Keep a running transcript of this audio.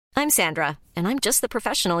I'm Sandra, and I'm just the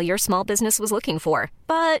professional your small business was looking for.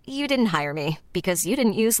 But you didn't hire me because you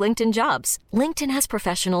didn't use LinkedIn Jobs. LinkedIn has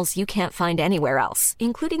professionals you can't find anywhere else,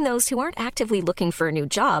 including those who aren't actively looking for a new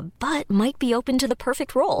job, but might be open to the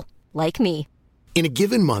perfect role, like me. In a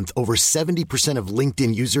given month, over 70% of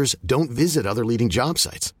LinkedIn users don't visit other leading job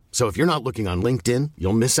sites. So if you're not looking on LinkedIn,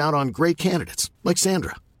 you'll miss out on great candidates like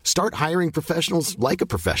Sandra. Start hiring professionals like a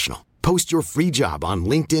professional. Post your free job on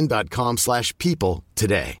linkedin.com/people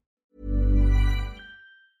today.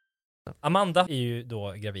 Amanda är ju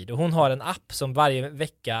då gravid och hon har en app som varje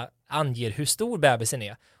vecka anger hur stor bebisen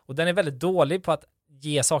är. Och den är väldigt dålig på att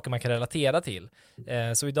ge saker man kan relatera till.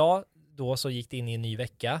 Så idag då så gick det in i en ny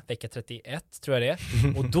vecka 31 tror jag det är.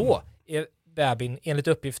 Och då är bebisen enligt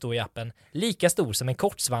uppgift då i appen lika stor som en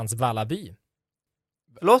kortsvansvallaby.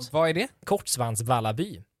 Förlåt? Vad är det?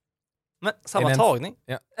 Kortsvansvallaby. Men samma tagning?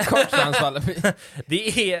 Ja. Kortsvansvallaby.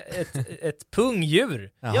 Det är ett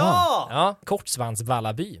pungdjur. Ja! Ja,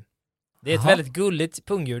 kortsvansvallaby. Det är ett väldigt gulligt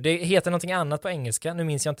pungdjur. Det heter någonting annat på engelska. Nu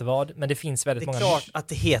minns jag inte vad, men det finns väldigt många. Det är klart att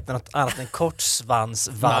det heter något annat än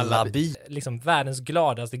kortsvansvallaby. Liksom världens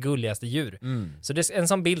gladaste, gulligaste djur. Så en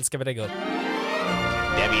sån bild ska vi lägga upp.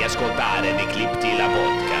 Devi ascoltare di Clip Tila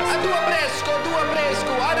Podcast. Due fresco,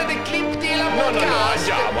 ada di Clip Tila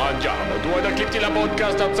Podcast. Andiamo. Tu hai da Clip Tila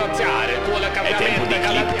Podcast a saziare. È tempo di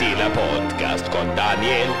Clip Tila Podcast con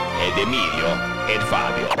Daniel ed Emilio ed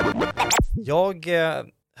Fabio. Jag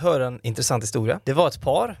hör en intressant historia. Det var ett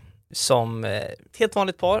par ett helt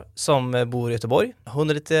vanligt par som bor i Göteborg. Hon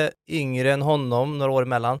är lite yngre än honom, några år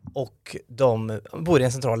emellan. Och de bor i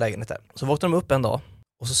en central lägenhet där. Så vaknade de upp en dag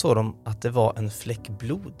och så såg de att det var en fläck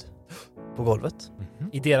blod på golvet.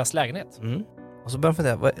 I deras lägenhet. Och så började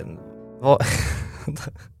de fundera, vad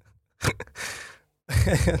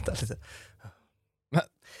vänta lite.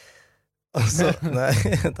 Och så,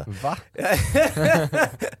 nej, vänta. Va?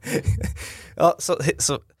 Ja, så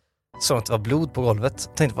att det var blod på golvet.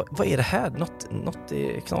 Jag tänkte, vad är det här? Något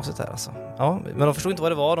är knasigt här alltså. Ja, men de förstod inte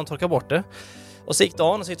vad det var, de torkade bort det. Och så gick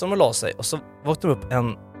dagen och så gick de och la sig. Och så vaknade de upp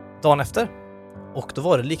en dag efter. Och då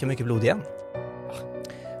var det lika mycket blod igen.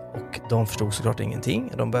 Och de förstod såklart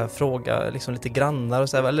ingenting. De började fråga liksom lite grannar och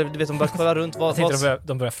så här, eller du vet, de började kolla runt vad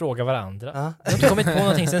de började fråga varandra. De har inte kommit på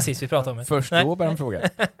någonting sen sist vi pratade om det. Först då började de fråga.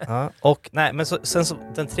 Ja, och nej, men sen så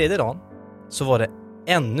den tredje dagen så var det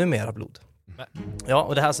ännu mera blod. Ja,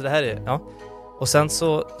 och det här är ja. Och sen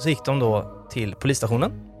så gick de då till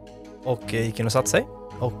polisstationen och gick in och satt sig.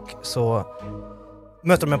 Och så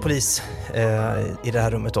möter de en polis i det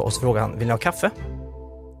här rummet då, och så frågar han, vill ni ha kaffe?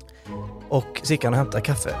 Och så gick han och hämtade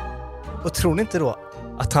kaffe. Och tror ni inte då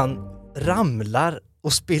att han ramlar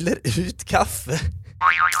och spiller ut kaffe?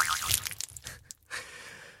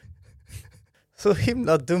 Så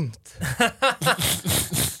himla dumt.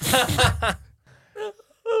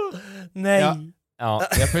 Nej. Ja,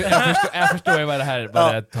 jag förstår ju vad det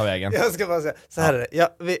här tar vägen. Jag ska bara säga, så här är det.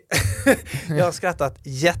 Jag har skrattat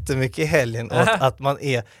jättemycket i helgen åt att man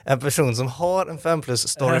är en person som har en 5+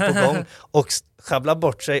 story på gång och schabblar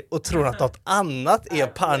bort sig och tror att något annat är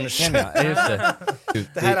punch. Ja, just det.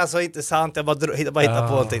 Det här är alltså inte sant, jag bara hittar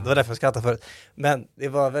på någonting. Det var därför jag skrattade förut. Men det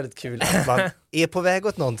var väldigt kul att man är på väg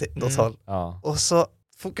åt något håll. Ja. Och så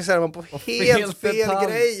fokuserar man på helt fel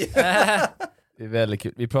grej. Det är väldigt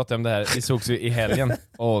kul. Vi pratade om det här, vi sågs ju i helgen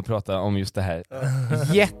och pratade om just det här.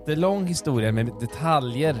 Jättelång historia med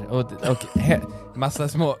detaljer och massa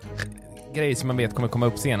små grejer som man vet kommer komma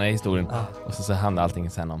upp senare i historien. Och så handlar allting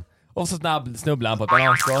sen om. Och så snubblar han på ett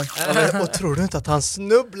bananskal. Och tror du inte att han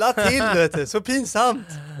snubblar till, vet du? Så pinsamt.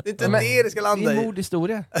 Det är inte det ska landa i. Det är en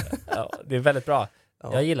mordhistoria. Ja, det är väldigt bra.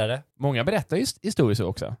 Jag gillar det. Många berättar just historier så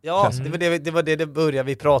också. Ja, det var det började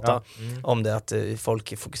vi prata om, det att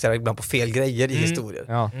folk fokuserar ibland på fel grejer i historier.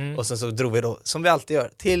 Ja. Och sen så drog vi då, som vi alltid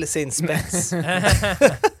gör, till sin spets.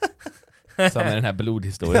 Som med den här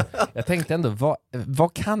blodhistorien. Jag tänkte ändå,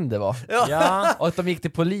 vad kan det vara? Ja. Och att de gick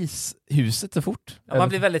till polishuset så fort. Ja, man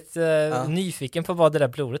blir väldigt nyfiken på vad det där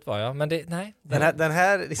blodet var. Ja. Men nej. Den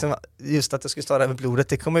här liksom, just att jag skulle starta med blodet,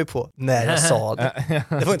 det kom jag ju på när jag sa det.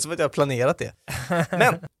 Det var inte som att jag planerat det.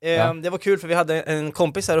 Men det var kul för vi hade en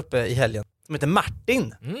kompis här uppe i helgen som heter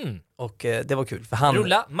Martin. Och det var kul för han...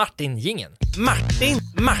 Rulla Martin-gingen. Martin.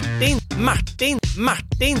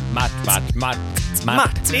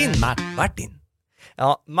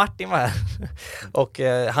 Ja, Martin var här. Och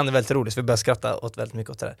han är väldigt rolig, så vi började skratta åt väldigt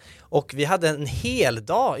mycket åt det där. Och vi hade en hel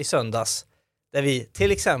dag i söndags där vi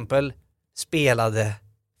till exempel spelade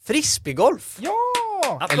frisbeegolf. Ja!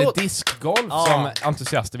 Applåd. Eller diskgolf som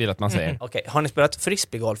entusiaster vill att man säger. Okej, har ni spelat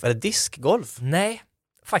frisbeegolf eller diskgolf? Nej,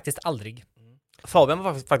 faktiskt aldrig. Fabian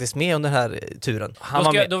var faktiskt med under den här turen. Han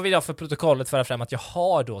var med. Då vill jag för protokollet föra fram att jag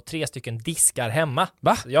har då 3 stycken diskar hemma.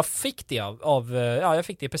 Va? Jag fick det jag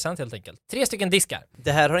fick det i present helt enkelt. 3 stycken diskar.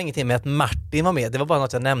 Det här har ingenting med att Martin var med. Det var bara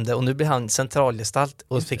något jag nämnde och nu blir han centralgestalt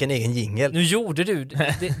och fick en egen jingle. Nu gjorde du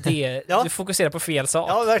det Ja. du fokuserar på fel sak.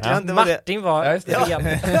 Ja, verkligen. Det var det. Martin var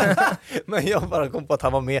fel. Men jag bara kom på att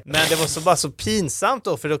han var med. Men det var bara så pinsamt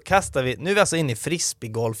då, för då kastade vi, nu är vi alltså inne i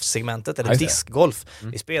frisbeegolf-segmentet, eller diskgolf.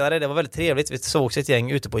 Vi spelade, det var väldigt trevligt. Vi såg ett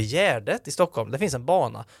gäng ute på Gärdet i Stockholm. Det finns en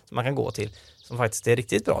bana som man kan gå till, som faktiskt är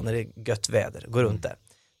riktigt bra när det är gött väder. Gå runt där.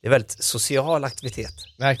 Det är väldigt social aktivitet.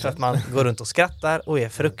 För att man går runt och skrattar och är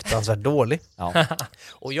fruktansvärt dålig. Ja.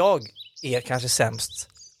 Och jag är kanske sämst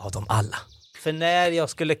av dem alla. För när jag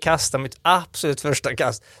skulle kasta mitt absolut första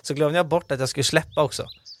kast så glömde jag bort att jag skulle släppa också.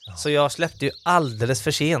 Så jag släppte ju alldeles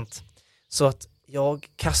för sent. Så att jag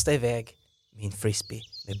kastade iväg min frisbee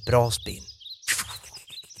med bra spin.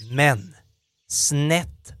 Men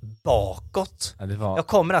snett bakåt. Ja, det var... Jag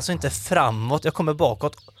kommer alltså inte framåt, jag kommer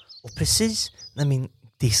bakåt. Och precis när min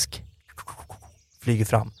disk flyger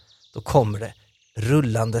fram, då kommer det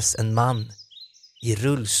rullandes en man i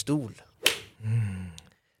rullstol.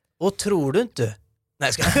 Och tror du inte...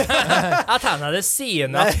 Nej, ska... Att han hade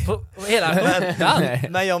senat på hela hundan.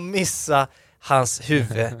 Men jag missade hans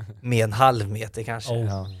huvud med en halvmeter kanske.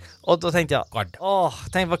 Ja. Och då tänkte jag,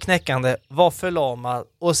 tänk vad knäckande, var förlamad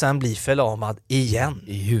och sen bli förlamad igen.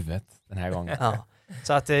 I huvudet den här gången. Ja.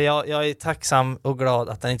 Så att jag är tacksam och glad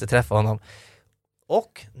att den inte träffade honom.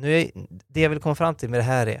 Och nu är, det jag vill komma fram till med det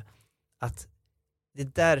här är att det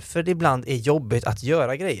är därför det ibland är jobbigt att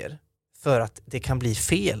göra grejer. För att det kan bli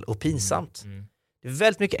fel och pinsamt. Det är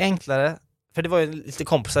väldigt mycket enklare, för det var ju lite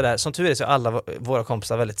kompisar där, som tur är så är alla våra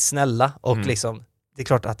kompisar väldigt snälla och liksom, det är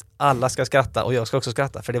klart att alla ska skratta och jag ska också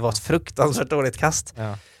skratta, för det var ett fruktansvärt dåligt kast.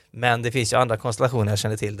 Ja. Men det finns ju andra konstellationer jag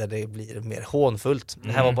känner till där det blir mer hånfullt.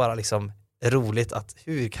 Det här var bara liksom roligt att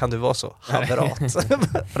hur kan du vara så haverat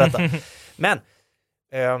för detta. Men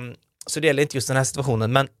så det gäller inte just den här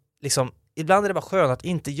situationen, men liksom ibland är det bara skönt att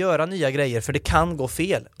inte göra nya grejer, för det kan gå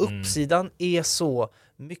fel. Uppsidan är så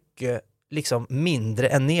mycket liksom mindre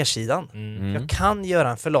än nedsidan. Jag kan göra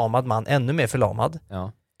en förlamad man ännu mer förlamad.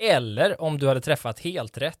 Ja. Eller om du hade träffat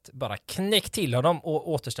helt rätt, bara knäck till honom och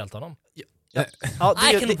återställt honom. Ja,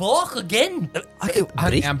 I can walk again!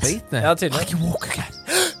 Han är en bit nu. Ja, tydligen. I can walk again.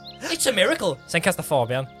 It's a miracle! Sen kastar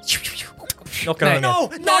Fabian. Knockar Nej. honom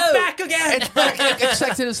ner. Not back again!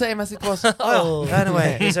 Exactly the same as it was.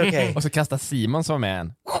 Anyway, it's okay. Och så kastar Simon som är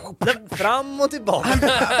en. Fram och tillbaka.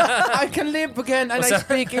 I can live again and I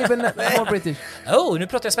speak even more British. Nu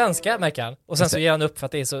pratar jag svenska, märker han. Och sen så ger han upp för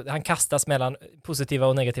att det är så, han kastas mellan positiva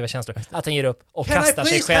och negativa känslor. Att han ger upp och kastar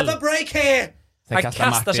sig själv. Have a break here? Han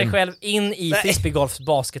kastar sig själv in i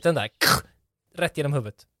frisbeegolfsbasketen där. Rätt genom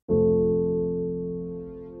huvudet.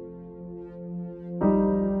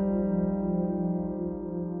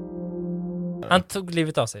 Han tog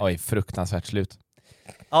livet av sig. Oj, fruktansvärt slut.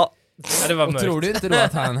 Ja, det var Och mörkt. tror du inte då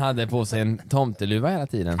att han hade på sig en tomteluva hela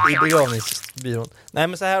tiden? i begravningsbyrån. Nej,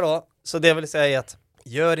 men så här då. Så det vill säga att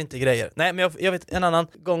gör inte grejer. Nej, men jag vet en annan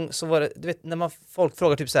gång så var det, du vet, när folk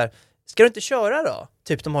frågar typ så här: ska du inte köra då?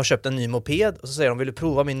 Typ de har köpt en ny moped och så säger de, vill du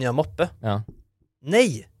prova min nya moppe? Ja.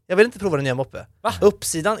 Nej, jag vill inte prova den nya moppe. Va?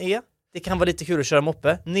 Uppsidan är, det kan vara lite kul att köra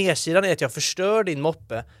moppe. Nedsidan är att jag förstör din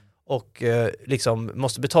moppe och liksom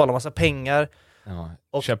måste betala massa pengar. Ja.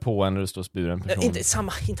 Och- Kör på en rullstolsburen person.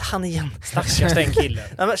 Inte han igen. Stackars den killen.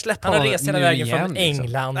 Nej, men släpp Han har honom. rest hela nu vägen igen, från liksom.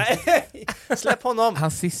 England. Nej, släpp honom.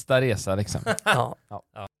 Hans sista resa liksom. Ja.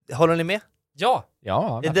 Ja. Håller ni med? Ja,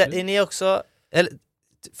 Ja, Är ni också, eller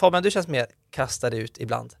Fabian, du känns mer kastad ut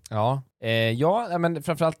ibland. Ja, men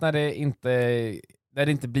framförallt när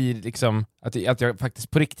det inte blir liksom att jag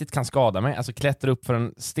faktiskt på riktigt kan skada mig. Alltså klättra upp för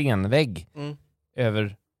en stenvägg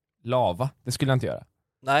över lava. Det skulle jag inte göra.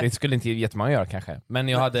 Nej. Det skulle inte jättemånga göra kanske. Men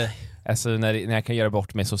jag hade, alltså när jag kan göra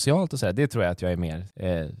bort mig socialt och så här, det tror jag att jag är mer,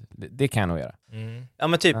 det kan jag nog göra. Ja,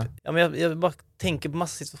 men typ, Ja. ja, men jag bara tänker på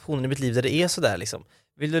massa situationer i mitt liv där det är sådär liksom.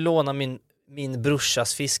 Vill du låna min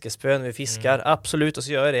brorsas fiskespö när vi fiskar? Absolut, och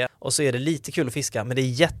så gör jag det. Och så är det lite kul att fiska, men det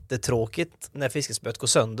är jättetråkigt när fiskespöet går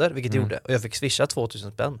sönder, vilket det gjorde. Och jag fick swisha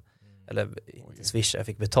 2000 spänn. Eller inte swisha, jag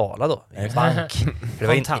fick betala då i en bank. För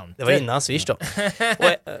det var innan swish då.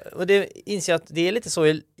 Och det inser jag att det är lite så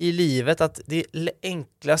i livet, att det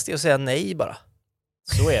enklaste är att säga nej bara.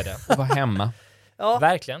 så är det. Och vara hemma. Ja,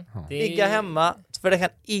 Verkligen. Det ligga hemma, för det kan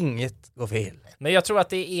inget gå fel. Men jag tror att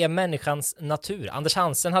det är människans natur. Anders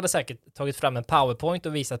Hansen hade säkert tagit fram en PowerPoint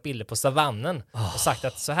och visat bilder på savannen och sagt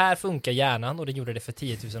att så här funkar hjärnan, och det gjorde det för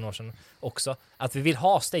 10 000 år sedan också. Att vi vill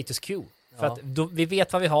ha status quo. För att vi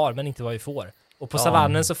vet vad vi har men inte vad vi får. Och på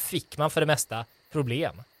savannen så fick man för det mesta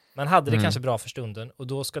problem. Man hade det kanske bra för stunden och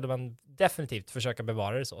då skulle man definitivt försöka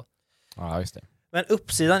bevara det så. Ja, just det. Men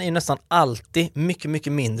uppsidan är nästan alltid mycket,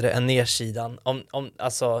 mycket mindre än nedsidan.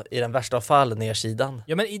 Alltså i den värsta av fall nedsidan.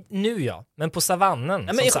 Ja, men men på savannen,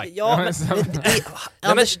 Ja, som sagt.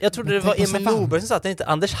 Anders, jag trodde det var Emil Norberg som sa att det inte är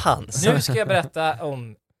Anders Hansen. Nu ska jag berätta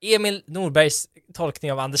om Emil Norbergs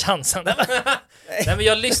tolkning av Anders Hansen. Nej, men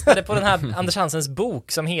jag lyssnade på den här Anders Hansens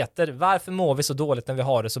bok som heter Varför mår vi så dåligt när vi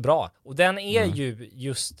har det så bra? Och den är ju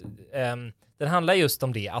just, den handlar just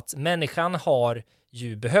om det, att människan har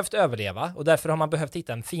ju behövt överleva och därför har man behövt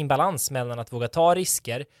hitta en fin balans mellan att våga ta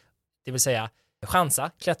risker, det vill säga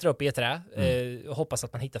chansa, klättra upp i ett trä och hoppas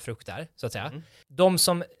att man hittar frukt där, så att säga. De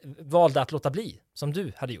som valde att låta bli, som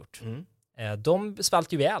du hade gjort, de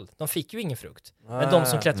svalt ju ihjäl. De fick ju ingen frukt. Men de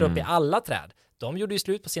som klättrade upp i alla träd, de gjorde ju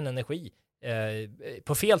slut på sin energi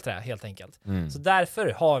på fel trä, helt enkelt. Så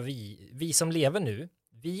därför har vi som lever nu,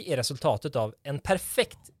 vi är resultatet av en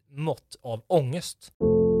perfekt mått av ångest.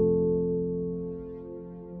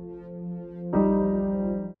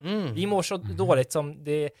 Vi mår så dåligt som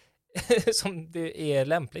det är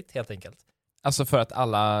lämpligt, helt enkelt. Alltså för att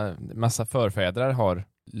alla massa förfäder har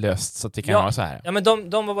löst så att vi kan ha så här. Ja, men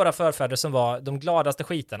de var våra förfäder som var de gladaste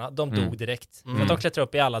skitarna. De dog direkt. För att de klättrade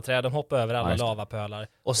upp i alla träd, de hoppade över alla lavapölar.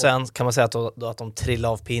 Och sen kan man säga att de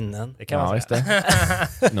trillade av pinnen. Det kan man säga.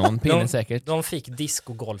 Just det. Någon pinne säkert. De fick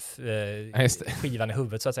discogolf skivan i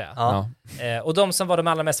huvudet, så att säga. Ja. Och de som var de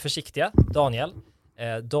allra mest försiktiga, Daniel,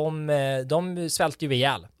 de svälte ju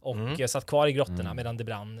ihjäl och satt kvar i grottorna medan det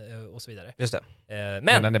brann och så vidare. Just det.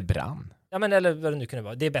 Medan det brann? Ja, men eller vad det nu kunde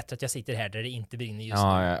vara. Det är bättre att jag sitter här där det inte brinner just nu.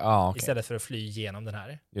 Okay. Istället för att fly igenom den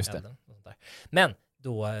här just elden. Och sånt där. Men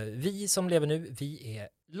då, vi som lever nu, vi är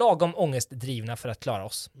lagom ångestdrivna för att klara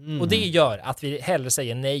oss. Och det gör att vi hellre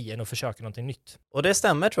säger nej än att försöka någonting nytt. Och det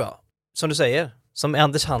stämmer, tror jag. Som du säger. Som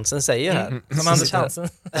Anders Hansen säger här. Som Anders Hansen.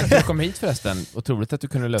 Du kom hit förresten. Otroligt att du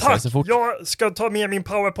kunde lösa det så fort. Jag ska ta med min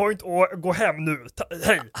PowerPoint och gå hem nu.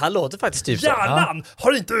 Hej! Han låter faktiskt typ så. Hjärnan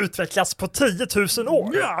har inte utvecklats på 10 000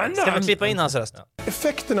 år. Ska vi klippa in hans röst?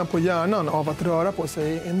 Effekterna på hjärnan av att röra på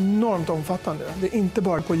sig är enormt omfattande. Det är inte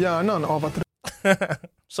bara på hjärnan av att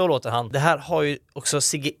Så låter han. Det här har ju också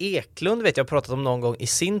Sigge Eklund, vet jag, pratat om någon gång i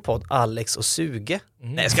sin podd Alex och Suge.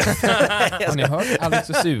 Nej, jag ska... Har ni hört Alex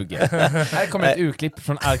och Suge? Här kommer ett urklipp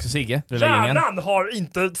från Alex och Sigge. Hjärnan har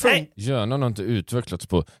inte Hjärnan har inte utvecklats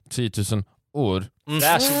på 10 000 år.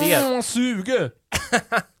 Suge!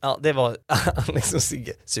 Ja, det var Alex och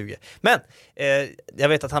Suge. Men jag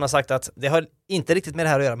vet att han har sagt att det har inte riktigt med det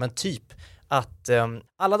här att göra, men typ att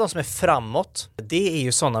alla de som är framåt, det är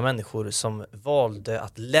ju sådana människor som valde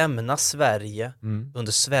att lämna Sverige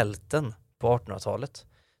under svälten på 1800-talet.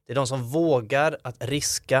 Det är de som vågar att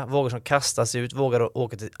riska, vågar som kastar sig ut, vågar att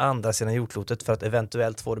åka till andra sidan jordklotet för att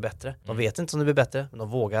eventuellt få det bättre. De vet inte om det blir bättre, men de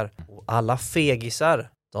vågar. Och alla fegisar,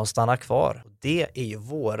 de stannar kvar. Och det är ju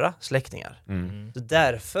våra släktingar. Så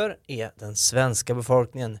därför är den svenska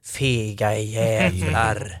befolkningen fega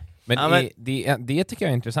jävlar. Men det tycker jag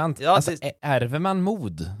är intressant. Ja, alltså, ärver man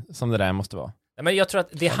mod som det där måste vara? Ja, men jag tror att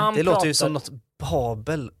det låter ju som något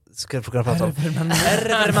Babel skulle kunna prata om.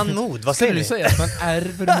 Ärver man mod? Vad säger du? Säga att man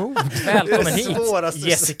ärver mod? Välkommen hit,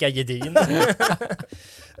 Jessica Gedin.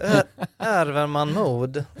 Ärver man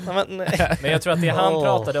mod? Men jag tror att det han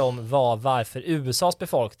pratade om var varför USAs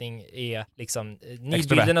befolkning är liksom,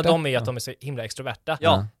 nidbilden av dem är att de är så himla extroverta.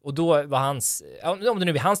 Ja. Och då var hans, om det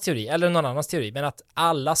nu är hans teori eller någon annans teori, men att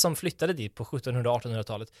alla som flyttade dit på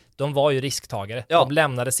 1700-1800-talet, de var ju risktagare. Ja. De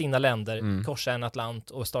lämnade sina länder, korsade en Atlant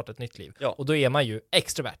och startade ett nytt liv. Ja. Och då är man ju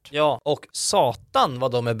extrovert. Ja, och satan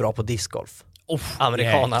vad de är bra på discgolf.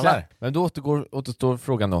 Amerikanerna. Jäklar. Men då återstår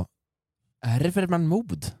frågan då. Ärver man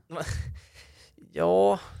mod?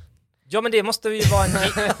 Ja, men det måste ju vara en...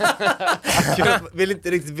 jag vill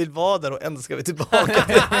inte riktigt vara där och ändå ska vi tillbaka.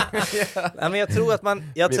 Nej, men jag tror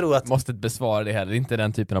att vi måste besvara det här. Det är inte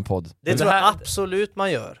den typen av podd. Det tror jag absolut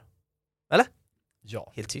man gör. Eller?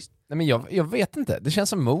 Ja. Helt tyst. Nej, men jag vet inte. Det känns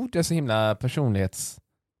som mod. Det är så himla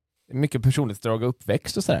mycket personlighetsdrag och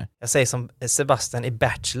uppväxt och sådär. Jag säger som Sebastian i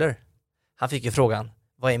Bachelor. Han fick ju frågan,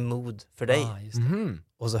 vad är mod för dig? Just det.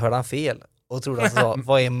 Och så hörde han fel. Och trodde han sa,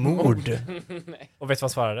 vad är mord? Och vet du vad han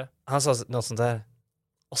svarade? Han sa något sånt där.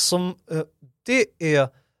 Och som, det är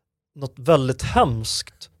något väldigt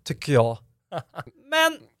hemskt, tycker jag.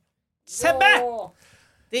 Men, Sebbe!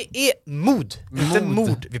 Det är mod. Inte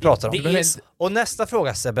mord vi pratar om. Och nästa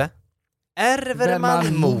fråga, Sebbe. Ärver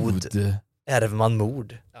man mod? ärver man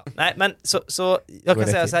mord. Nej, men så jag kan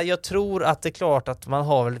säga så här, jag tror att det är klart att man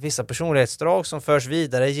har väl vissa personlighetsdrag som förs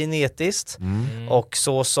vidare genetiskt och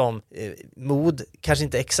så som mod, kanske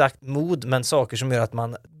inte exakt mod, men saker som gör att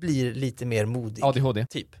man blir lite mer modig. ADHD.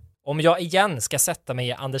 Typ. Om jag igen ska sätta mig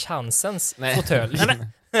i Anders Hansens fåtölj.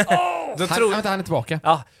 Då tror han är tillbaka.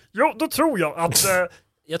 Ja, Jo, då tror jag att...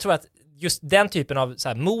 jag tror att just den typen av så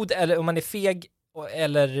här, mod, eller om man är feg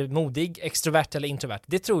eller modig, extrovert eller introvert,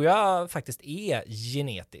 det tror jag faktiskt är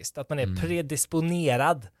genetiskt. Att man är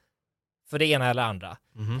predisponerad för det ena eller andra.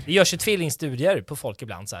 Det görs ju tvillingstudier på folk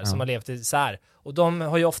ibland så här, som har levt så här. Och de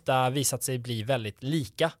har ju ofta visat sig bli väldigt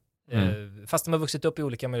lika. Fast de har vuxit upp i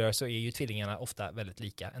olika miljöer så är ju tvillingarna ofta väldigt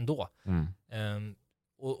lika ändå.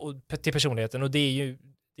 Och till personligheten. Och det är ju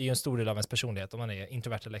en stor del av ens personlighet om man är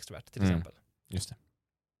introvert eller extrovert till exempel. Just det.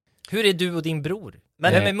 Hur är du och din bror?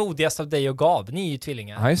 Men vem är modigast av dig och Gab? Ni är ju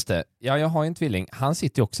tvillingar. Ja, just det. Ja, jag har en tvilling. Han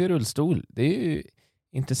sitter ju också i rullstol. Det är ju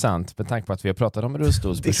intressant med tanke på att vi har pratat om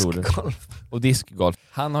rullstolspersoner. Diskgolf. Och diskgolf.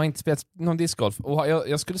 Han har inte spelat någon diskgolf. Och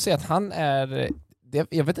jag skulle säga att han är...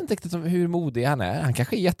 Jag vet inte riktigt hur modig han är. Han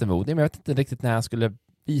kanske är jättemodig, men jag vet inte riktigt när han skulle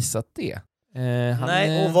visat det.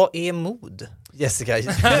 Och vad är mod? Jessica.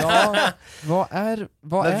 Ja, vad är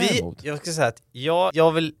mod? Jag ska säga att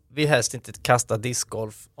jag vill helst inte kasta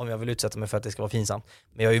diskgolf om jag vill utsätta mig för att det ska vara pinsamt.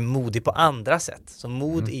 Men jag är ju modig på andra sätt. Så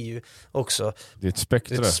mod är ju också... Det är ett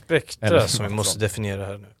spektra. Eller som vi måste definiera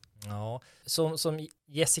här nu. Ja, som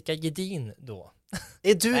Jessica Gedin då.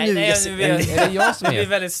 Är du nu Jessica? Är det jag som är? Det är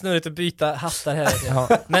väldigt snurrigt att byta hattar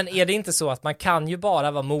här. Men är det inte så att man kan ju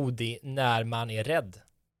bara vara modig när man är rädd?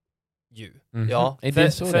 Ja, är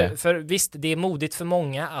det för visst, det är modigt för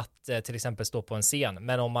många att till exempel stå på en scen,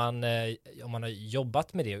 men om man har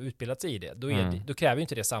jobbat med det och utbildat sig i det, då kräver ju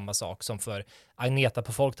inte det samma sak som för Agneta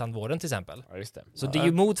på Folktandvården till exempel. Ja, just det. Så det är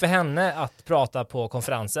ju mod för henne att prata på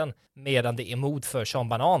konferensen, medan det är mod för Sean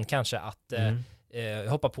Banan kanske att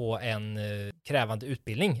hoppa på en krävande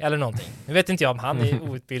utbildning eller någonting. Nu vet inte jag om han är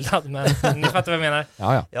outbildad, men ni fattar vad jag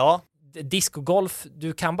menar. Ja. Discogolf,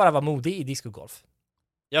 du kan bara vara modig i discogolf.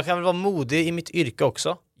 Jag kan väl vara modig i mitt yrke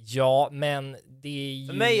också. Ja, men det är ju...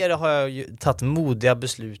 För mig har jag ju tagit modiga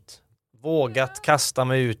beslut. Vågat kasta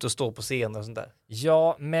mig ut och stå på scenen och sånt där.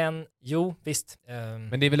 Ja, men jo, visst.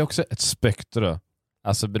 Men det är väl också ett spektra.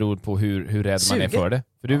 Alltså beror på hur rädd man är för det.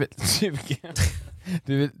 För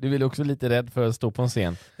du vill också lite rädd för att stå på en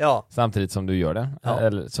scen. Ja. Samtidigt som du gör det.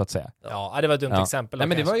 Eller så att säga. Ja, det var ett dumt exempel. Nej,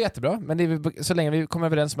 men det var jättebra. Men det är, så länge vi kommer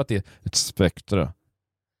överens om att det är ett spektra.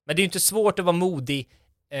 Men det är ju inte svårt att vara modig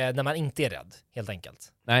när man inte är rädd, helt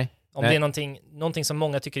enkelt. Nej. Om det är någonting som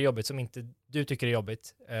många tycker är jobbigt, som inte du tycker är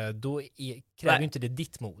jobbigt, då kräver ju inte det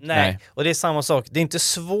ditt mod. Nej, och det är samma sak. Det är inte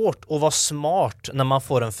svårt att vara smart när man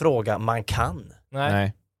får en fråga man kan.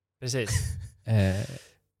 Nej. Precis.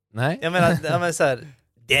 Nej. Jag menar så här,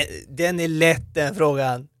 den är lätt den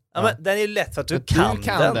frågan. Ja, men den är lätt för att du kan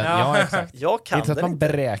den. Ja, exakt. Jag kan inte den. Att man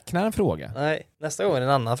beräknar en fråga. Nej, nästa gång är det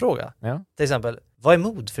en annan fråga. Ja. Till exempel, vad är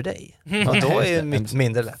mod för dig? Ja, då är det mitt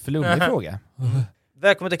mindre lätt. Flummig fråga.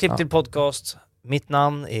 Välkommen till Klipp till podcast. Mitt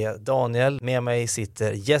namn är Daniel. Med mig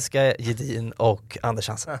sitter Jessica Gedin och Anders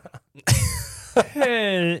Hansen.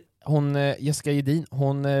 Hej! Jessica Gedin,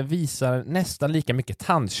 hon visar nästan lika mycket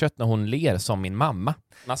tandkött när hon ler som min mamma.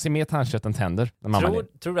 Man ser mer tandkött än tänder när mamma ler.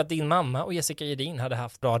 Tror du att din mamma och Jessica Gedin hade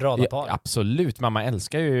haft bra radarpar? Ja, absolut, mamma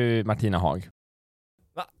älskar ju Martina Haag.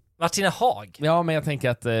 Va? Martina Haag? Ja, men jag tänker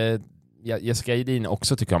att Jessica Gedin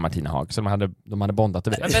också tycker om Martina Haag, så de hade bondat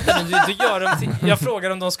över det. Men vänta, du gör dem jag frågar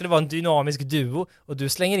om de skulle vara en dynamisk duo och du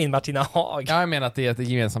slänger in Martina Haag. Ja, jag menar att det är ett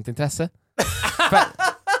gemensamt intresse.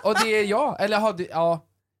 Och det är jag, eller har du,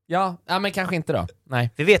 ja, men kanske inte då. Nej.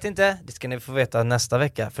 Vi vet inte, det ska ni få veta nästa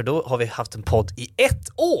vecka, för då har vi haft en podd i 1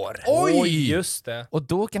 år. Oj, just det. Och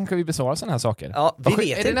då kanske vi besvarar sådana här saker. Ja, vi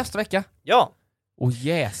vet. Är det nästa vecka? Ja. Och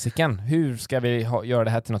jäsiken, hur ska vi göra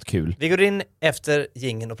det här till något kul? Vi går in efter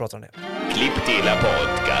jingeln och pratar om det. Klipp till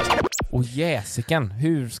podcast. Och jäsiken,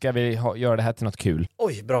 hur ska vi göra det här till något kul?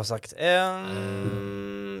 Oj, bra sagt.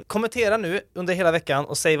 Kommentera nu under hela veckan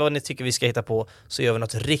och säg vad ni tycker vi ska hitta på, så gör vi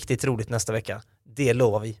något riktigt roligt nästa vecka. Det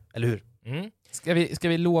lovar vi, eller hur? Ska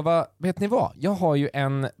vi lova, vet ni vad? Jag har ju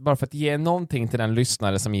bara för att ge någonting till den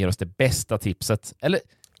lyssnare som ger oss det bästa tipset. Eller,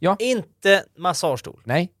 ja. Inte massagestol.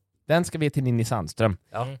 Nej, den ska vi ge till Ninni Sandström.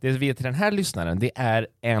 Ja. Det vi ger till den här lyssnaren, det är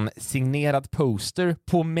en signerad poster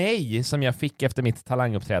på mig som jag fick efter mitt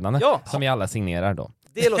talanguppträdande. Ja. Som vi alla signerar då.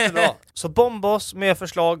 Det låter bra. Så bomba oss med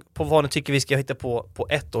förslag på vad ni tycker vi ska hitta på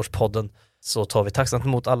 1-årspodden, så tar vi tacksamt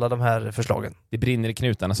emot alla de här förslagen. Det brinner i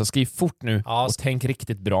knutarna, så skriv fort nu och tänk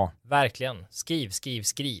riktigt bra. Verkligen. Skriv.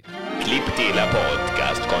 Clip till la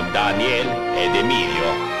podcast con Daniel ed Emilio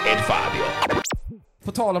ed Fabio.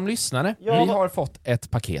 På tal om lyssnare, vi har fått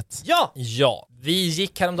ett paket. Ja, vi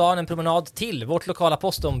gick häromdagen en promenad till vårt lokala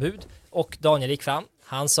postombud och Daniel gick fram.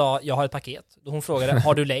 Han sa, jag har ett paket. Då hon frågade,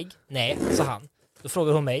 har du lägg? Nej, sa han. Då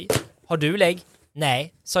frågade hon mig, har du lägg?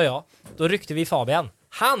 Nej, sa jag. Då ryckte vi Fabian.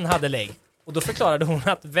 Han hade lägg. Och då förklarade hon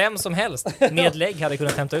att vem som helst med lägg hade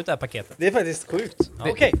kunnat hämta ut det här paketet. Det är faktiskt sjukt.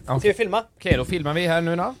 Okej, ska vi filma? Okej, då filmar vi här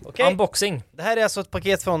nu då. Unboxing. Det här är alltså ett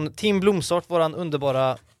paket från Tim Blomsart, våran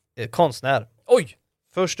underbara konstnär. Oj!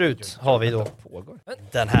 Först ut har vi då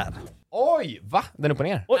den här. Oj, va? Den är upp och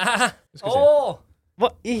ner.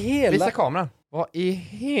 Vad i hela... Visa kameran. Vad i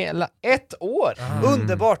hela 1 år?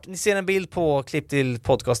 Underbart! Ni ser en bild på Klipp till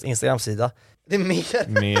podcast Instagram-sida. Det är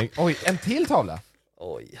mer. Oj, en till tavla.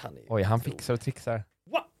 Oj, han fixar och trixar.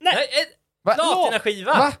 Nej, Va?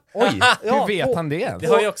 Platinaskiva! Va? Oj, hur vet han det? Det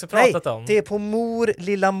har vi också pratat om. Det är på Mor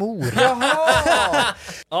lilla mor. Jaha!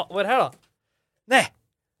 Ja, vad är det här då? Nej!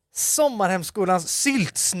 Sommarhemskolans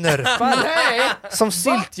syltsnörpar. Nej! Som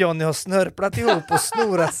Sylt-Johnny har snörplat ihop och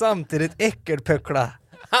snorat samtidigt äckelpöckla.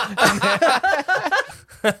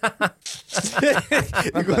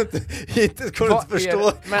 Det går inte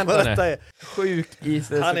förstå vad detta är. Sjuk i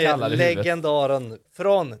sig. Han är legendaren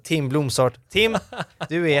från Tim Blomsart. Tim,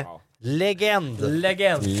 du är legend. Jag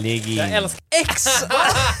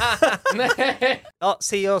älskar Nej. Ja,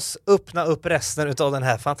 se oss öppna upp resten av den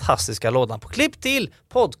här fantastiska lådan på Klipp till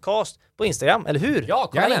podcast på Instagram, eller hur? Ja,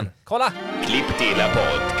 kolla in. Kolla. Klipp till la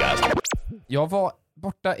podcast. Jag var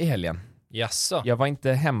borta i helgen. Jaså. Jag var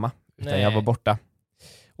inte hemma, utan jag var borta.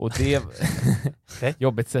 Och det är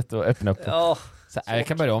jobbigt sätt att öppna upp. Ja. Så jag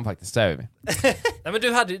kan börja om faktiskt, så är vi. Nej, men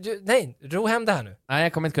ro hem det här nu. Nej,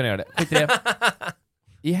 jag kommer inte kunna göra det. Skit i det.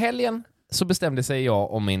 I helgen så bestämde sig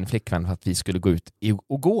jag och min flickvän för att vi skulle gå ut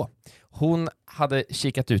och gå. Hon hade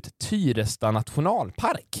kikat ut Tyresta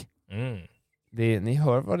nationalpark. Ni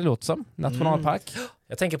hör vad det låter som. Nationalpark.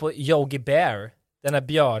 Jag tänker på Yogi Bear, den här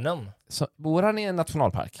björnen. Så, bor han i en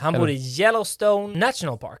nationalpark? Han bor i Yellowstone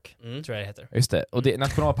National Park, tror jag det heter. Just det. Och det är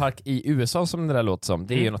nationalpark i USA som det där låter som.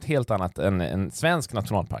 Det är ju något helt annat än en svensk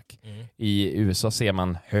nationalpark. I USA ser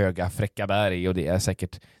man höga, fräcka berg och det är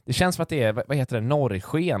säkert... Det känns som att det är, vad heter det,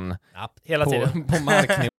 norrsken. Ja, hela tiden. På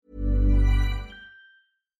marknivå.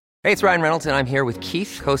 Hey, it's Ryan Reynolds, and I'm here with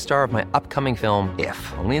Keith, co-star of my upcoming film,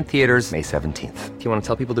 If, only in theaters May 17th. Do you want to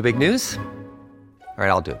tell people the big news? All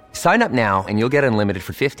right, I'll do it. Sign up now and you'll get unlimited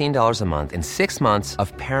for $15 a month and 6 months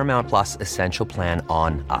of Paramount Plus Essential Plan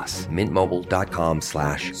on us.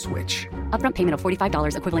 MintMobile.com/switch. Upfront payment of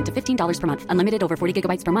 $45 equivalent to $15 per month. Unlimited over 40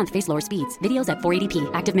 gigabytes per month. Face lower speeds. Videos at 480p.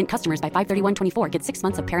 Active Mint customers by 531.24 get 6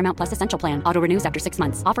 months of Paramount Plus Essential Plan. Auto renews after 6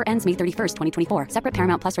 months. Offer ends May 31st, 2024. Separate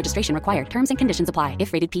Paramount Plus registration required. Terms and conditions apply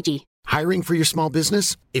if rated PG. Hiring for your small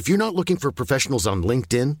business? If you're not looking for professionals on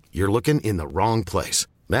LinkedIn, you're looking in the wrong place.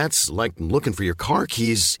 That's like looking for your car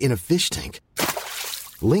keys in a fish tank.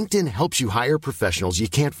 LinkedIn helps you hire professionals you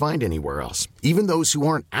can't find anywhere else, even those who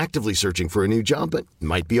aren't actively searching for a new job but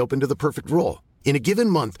might be open to the perfect role. In a given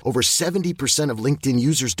month, over 70% of LinkedIn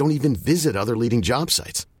users don't even visit other leading job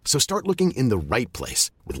sites. So start looking in the right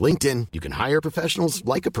place. With LinkedIn, you can hire professionals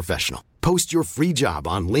like a professional. Post your free job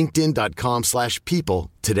on linkedin.com/people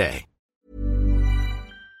today.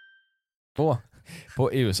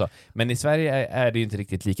 På USA. Men i Sverige är det ju inte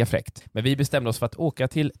riktigt lika fräckt. Men vi bestämde oss för att åka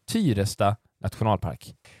till Tyresta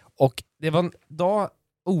nationalpark. Och det var en dag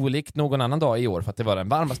olikt någon annan dag i år för att det var den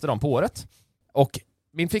varmaste dagen på året. Och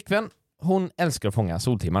min flickvän, hon älskar att fånga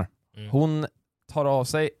soltimmar. Hon tar av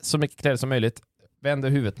sig så mycket kläder som möjligt, vänder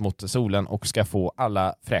huvudet mot solen och ska få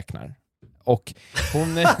alla fräknar. Och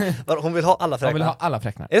hon vill ha alla fräknar? Hon vill ha alla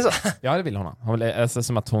fräknar. Är det så? Ja, det vill hon ha. Hon vill, alltså,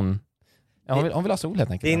 som att hon vill ha sol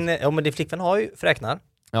helt enkelt. Men din flickvän har ju fräknar.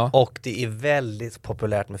 Ja. Och det är väldigt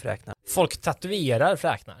populärt med fräknar. Folk tatuerar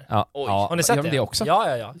fräknar. Ja. Har ni sett det? Det också?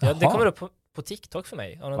 Ja. Det kommer upp på TikTok för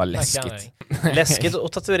mig. Vad läskigt. Läskigt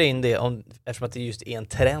att tatuera in det eftersom att det just är en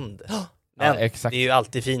trend. Men exakt. Det är ju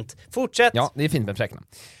alltid fint. Fortsätt! Ja, det är fint med fräknar.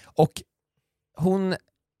 Och hon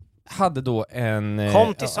hade då en...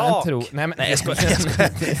 Kom till sak! Nej, jag skojar.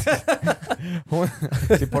 Hon...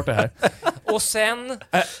 Klipp bort det här. Och sen...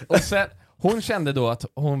 Hon kände då att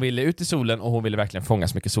hon ville ut i solen och hon ville verkligen fånga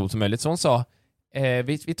så mycket sol som möjligt. Så hon sa,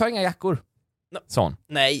 vi tar inga jackor. Sa hon.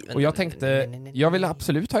 Nej. Och jag tänkte, jag ville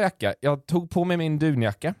absolut ha jacka. Jag tog på mig min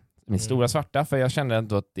dunjacka, min stora svarta, för jag kände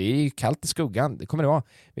ändå att det är kallt i skuggan. Det kommer det vara.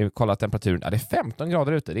 Vi kollar temperaturen. Ja, det är 15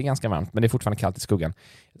 grader ute. Det är ganska varmt, men det är fortfarande kallt i skuggan.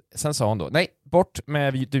 Sen sa hon då, nej, bort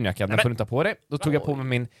med dunjackan. Den får du inte ha på dig. Då tog jag på mig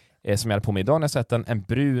min, som jag hade på mig idag när jag sett en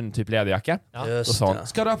brun typ läderjacka. Ja. Då sa hon,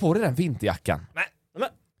 ska du ha på dig den vinterjackan? Nej.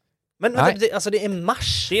 Men alltså det är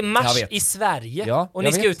mars. Det är mars i Sverige. Ja, och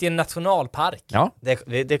ni ska ut i en nationalpark. Ja.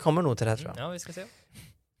 Det kommer nog till det här, tror jag. Ja, vi ska se.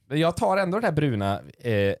 Jag tar ändå den här bruna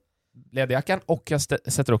läderjackan och jag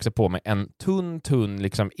sätter också på mig en tunn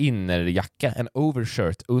liksom innerjacka, en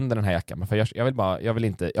overshirt under den här jackan. För jag vill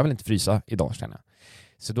inte frysa idag, känner jag.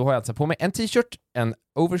 Så då har jag alltså på mig en t-shirt, en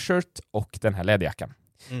overshirt och den här läderjackan.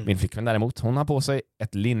 Min flickvän däremot, hon har på sig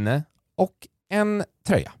ett linne och en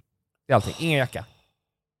tröja. Det är allting, ingen jacka.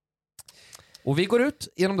 Och vi går ut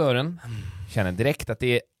genom dörren, känner direkt att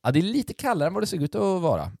det är lite kallare än vad det ser ut att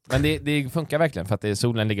vara. Men det funkar verkligen för att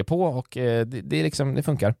solen ligger på och det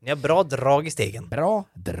funkar. Ni har bra drag i stegen. Bra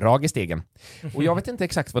drag i stegen. Och jag vet inte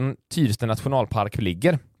exakt var den Tyresö nationalpark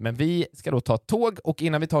ligger, men vi ska då ta tåg och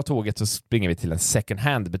innan vi tar tåget så springer vi till en second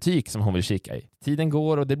hand-butik som hon vill kika i. Tiden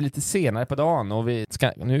går och det blir lite senare på dagen och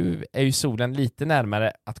nu är ju solen lite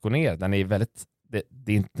närmare att gå ner. Den är väldigt...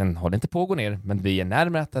 Den håller inte på att gå ner, men vi är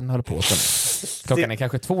närmare att den håller på att gå ner. Klockan är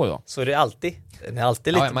kanske 2 då. Så är det alltid. Den är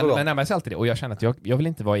alltid lite på gång. Men närmar sig alltid det. Och jag känner att jag vill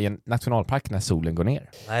inte vara i en nationalpark när solen går ner.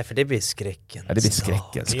 Nej, för det blir skräcken. Ja, det blir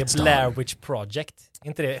skräckens dag. Det är Blair Witch Project.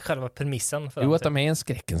 Inte det själva premissen för Jo, att de är en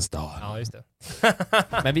skräckens dag. Ja, just det.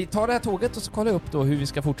 Men vi tar det här tåget och så kollar upp då hur vi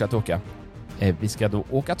ska fortsätta åka. Vi ska då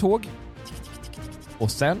åka tåg.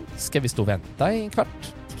 Och sen ska vi stå och vänta i en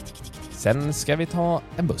kvart. Sen ska vi ta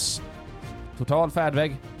en buss. Total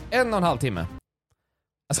färdväg 1,5 timme.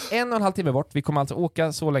 Alltså 1,5 timme bort. Vi kommer alltså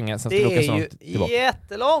åka så länge. Sen det ska vi åka är ju tillbaka.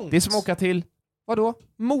 Jättelångt. Det är som att åka till, vadå?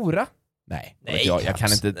 Mora? Nej, jag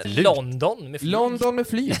kan inte. London med flyg. London med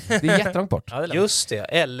flyg. Det är jättelångt bort. Ja, det är just det.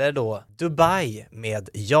 Eller då Dubai med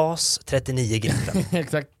JAS 39 Gripen.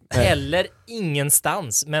 Exakt. Eller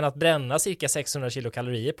ingenstans, men att bränna cirka 600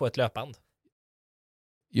 kilokalorier på ett löpband.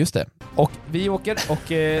 Just det. Och vi åker och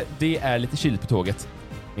det är lite kyligt på tåget.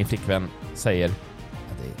 Min flickvän säger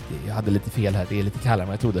jag hade lite fel här, det är lite kallare än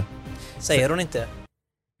vad jag trodde. Säger hon inte?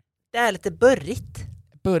 Det är lite börrigt.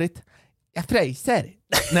 Börrigt? Jag fryser.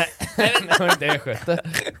 Nej, det är skönt.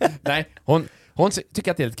 Nej, hon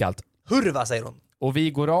tycker att det är lite kallt. Hurva, säger hon. Och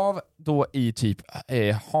vi går av då i typ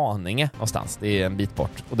Haninge någonstans. Det är en bit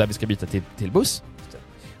bort. Och där vi ska byta till buss.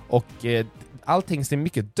 Och allting ser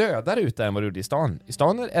mycket dödare ut där än vad det gjorde i stan. I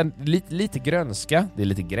stan är det lite grönska, det är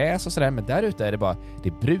lite gräs och sådär. Men där ute är det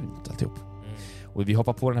är brunt alltihop. Och vi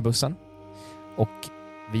hoppar på den här bussen. Och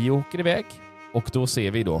vi åker iväg. Och då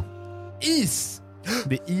ser vi då is!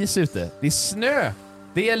 Det är is ute. Det är snö.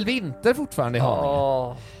 Det är vinter fortfarande i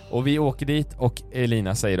Haninge. Och vi åker dit och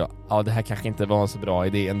Elina säger då det här kanske inte var en så bra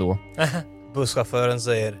idé ändå. Busschauffören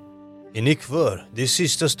säger är ni kvar? Det är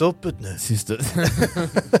sista stoppet nu.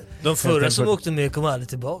 De förra som åkte med kom aldrig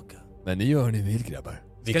tillbaka. Men ni gör ni vill, grabbar.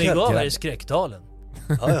 Ska ni gå här i skräcktalen?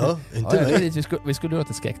 Ja, inte mig. Vi skulle gå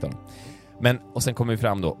till skräcktalen. Men, och sen kommer vi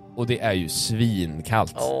fram då. Och det är ju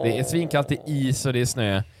svinkallt. Det är svinkallt, det är is och det är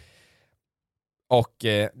snö. Och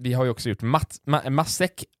vi har ju också gjort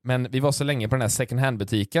matsäck. Men vi var så länge på den här second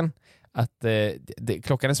hand-butiken att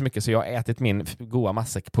klockan är så mycket så jag har ätit min goda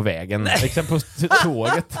matsäck på vägen. Liksom på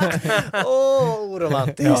tåget.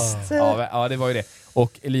 Romantiskt. Ja, det var ju det.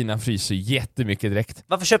 Och Elina fryser jättemycket direkt.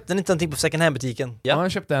 Varför köpte ni inte någonting på second hand-butiken? Ja,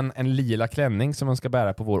 jag köpte en lila klänning som man ska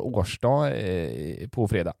bära på vår årsdag på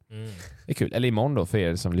fredag. Det är kul. Eller imorgon då för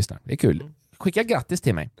er som lyssnar. Det är kul. Skicka grattis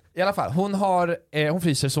till mig. I alla fall, hon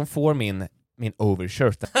fryser som får min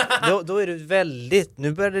overshirt. Då är det väldigt,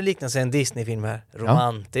 nu börjar det likna sig en Disney-film här.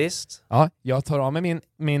 Romantiskt. Ja, jag tar av mig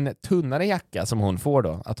min tunnare jacka som hon får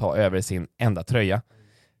då att ha över sin enda tröja.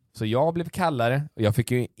 Så jag blev kallare och jag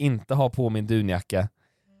fick ju inte ha på min dunjacka.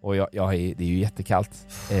 Och det är ju jättekallt.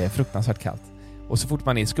 Fruktansvärt kallt. Och så fort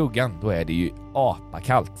man är i skuggan, då är det ju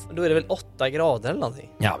apakallt. Då är det väl 8 grader eller någonting?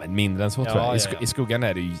 Ja, men mindre än så tror jag. I skuggan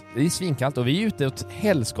är det är svinkallt och vi är ute åt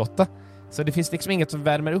helskotta. Så det finns liksom inget som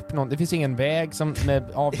värmer upp någon. Det finns ingen väg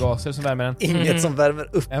med avgaser som värmer den. Inget som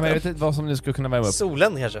värmer upp den. Jag vet inte vad som nu skulle kunna värma upp.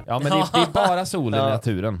 Solen kanske? Ja, men det är bara solen i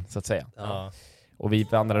naturen, så att säga. Ja. Och vi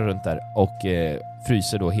vandrar runt där och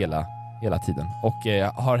fryser då hela tiden.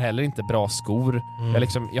 Och har heller inte bra skor.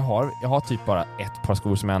 Jag har typ bara ett par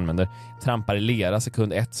skor som jag använder. Trampar i lera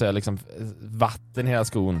sekund 1 så jag liksom vatten i hela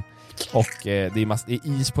skon. Och det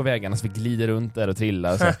är is på vägarna så vi glider runt där och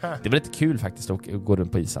trillar. Så det var lite kul faktiskt att gå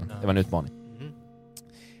runt på isen. Det var en utmaning.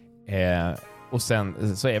 Och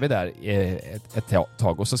sen så är vi där ett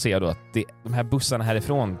tag och så ser jag då att de här bussarna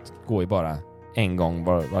härifrån går ju bara en gång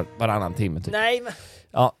varannan timme typ. Nej, men...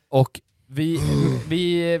 Ja, och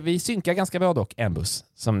vi synkar ganska bra dock en buss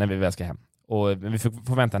som när vi väl ska hem. Och vi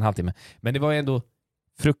får vänta en halvtimme. Men det var ändå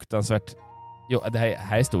fruktansvärt. Jo, det här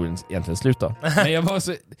är historien egentligen slut då. Men jag var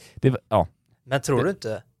så... Men tror du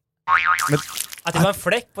inte? Att det var en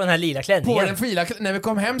fläck på den här lila klänningen. På den fila, när vi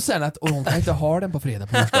kom hem sen att hon kan inte ha den på fredag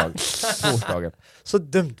på årsdagen. Så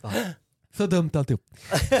dumt va? Så dumt alltihop.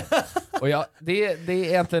 Och det är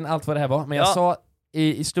egentligen allt vad det här var. Men jag sa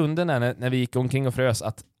i stunden när vi gick omkring och frös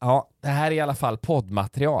att det här är i alla fall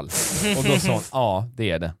poddmaterial. Och då sa hon, ja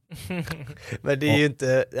det är det. Men det är ju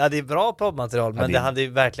inte, det är bra poddmaterial, men det hade ju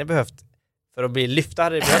verkligen behövt, för att bli lyfta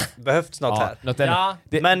hade det behövt snart här.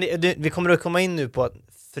 Men vi kommer att komma in nu på att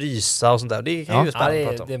frysa och sånt där. Det kan ju just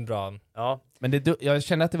prata om. Det är bra. Ja. Men jag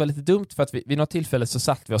kände att det var lite dumt för att vid något tillfälle så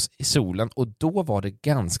satt vi oss i solen och då var det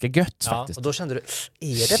ganska gött faktiskt. Och då kände du,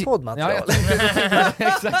 är det poddmaterial?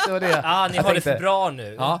 Exakt, det var det. Ja, ni har det för bra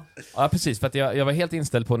nu. Ja, precis. För att jag var helt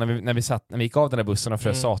inställd på när vi gick av den där bussen och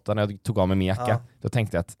frös satan och jag tog av mig min jacka. Då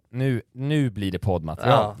tänkte jag att nu blir det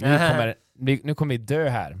poddmaterial. Nu kommer vi dö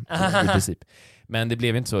här i princip. Men det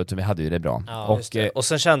blev inte så, utan vi hade ju det bra. Och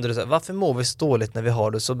sen kände du så här, varför mår vi så dåligt när vi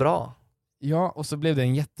har det så bra? Ja, och så blev det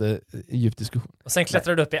en jättedjup diskussion. Och sen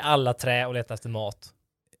klättrade du upp i alla trä och letade efter mat.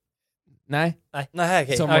 Nej,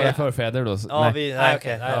 okay. Som våra förfäder då.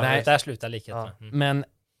 Nej, där slutar likheten. Men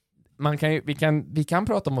vi kan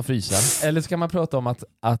prata om att frysa. Eller så kan man prata om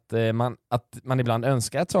att man ibland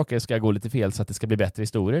önskar att saker ska gå lite fel så att det ska bli bättre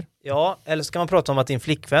historier. Ja, eller så kan man prata om att din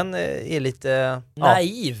flickvän är lite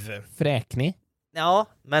naiv. Fräknig. Ja,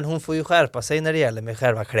 men hon får ju skärpa sig när det gäller med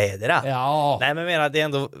själva kläderna. Ja. Nej, men jag menar, det är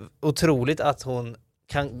ändå otroligt att hon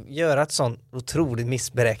kan göra ett sån otrolig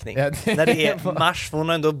missberäkning. När det är mars, för hon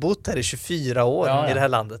har ändå bott här i 24 år i det här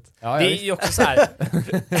landet. Ja, det är ju också så här.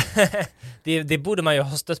 det borde man ju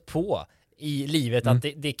ha stött på i livet, att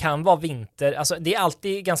det kan vara vinter. Alltså det är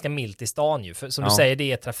alltid ganska milt i stan ju. För, som du säger,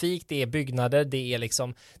 det är trafik, det är byggnader, det är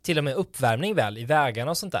liksom till och med uppvärmning väl i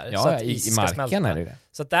vägarna och sånt där. Så att i marken är det.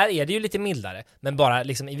 Så att där är det ju lite mildare. Men bara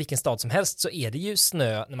liksom i vilken stad som helst så är det ju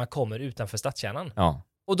snö när man kommer utanför stadskärnan. Ja.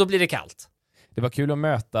 Och då blir det kallt. Det var kul att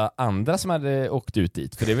möta andra som hade åkt ut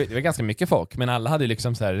dit. För det var ganska mycket folk. Men alla hade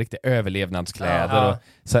liksom så här riktiga överlevnadskläder och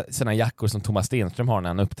sådana jackor som Thomas Stenström har när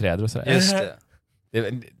han uppträder och sådär. Just det.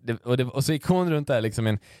 Och så gick hon runt där liksom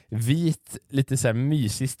en vit, lite så här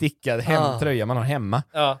mysig stickad hemtröja man har hemma.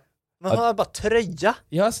 Ja. Men hon har bara tröja?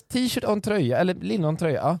 Ja, t-shirt och en tröja, eller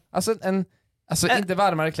linontröja. Ja. Alltså inte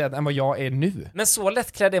varmare klädd än vad jag är nu. Men så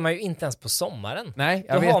lättklädd är man ju inte ens på sommaren. Nej,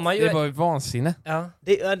 jag vet, det var ju vansinne. Ja.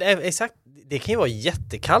 Exakt, det kan ju vara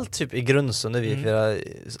jättekallt typ i Grundsund när vi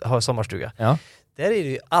har sommarstuga. Ja. Där är det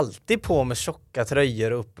ju alltid på med tjocka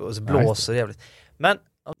tröjor uppe och så blåser jävligt. Men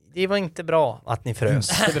det var inte bra att ni frös.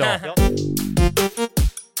 Det är bra. Ja.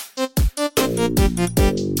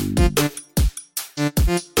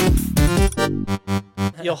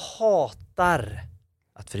 Jag hatar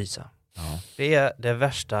att frysa. Ja. Det är det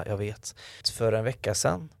värsta jag vet. För en vecka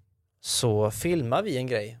sedan så filmade vi en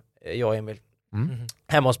grej, jag och Emil,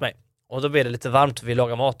 hemma hos mig. Och då blev det lite varmt, vi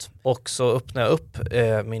lagar mat. Och så öppnar jag upp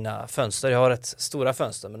mina fönster. Jag har rätt stora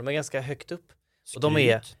fönster, men de är ganska högt upp. Och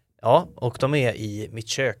de är i mitt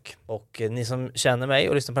kök. Och ni som känner mig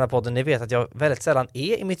och lyssnar på den här podden, ni vet att jag väldigt sällan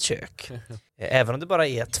är i mitt kök. Även om det bara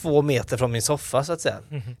är 2 meter från min soffa så att säga.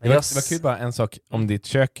 Det var kul bara en sak om ditt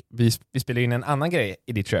kök. Vi spelade in en annan grej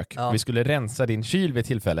i ditt kök. Vi skulle rensa din kyl vid ett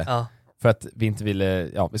tillfälle. För att vi inte ville,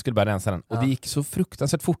 vi skulle bara rensa den. Och det gick så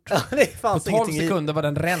fruktansvärt fort. På 12 sekunder var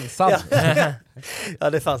den rensad. Ja,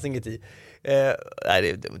 det fanns inget i.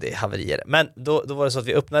 Nej, det är haverier. Men då var det så att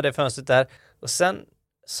vi öppnade fönstret där. Och sen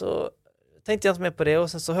så tänkte jag inte mer på det.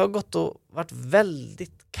 Och sen så har jag gått och varit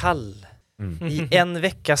väldigt kall i en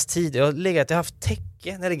veckas tid. Jag har haft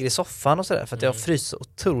täcke när jag ligger i soffan och sådär. För att jag har fryst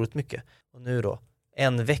otroligt mycket. Och nu då,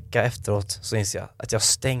 en vecka efteråt så inser jag att jag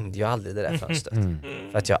stängde ju aldrig det där fönstret.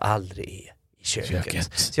 För att jag aldrig är i köket.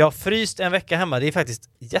 Så jag har fryst en vecka hemma. Det är faktiskt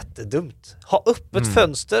jättedumt. Ha öppet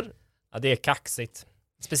fönster. Ja, det är kaxigt.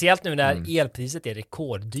 Speciellt nu när elpriset är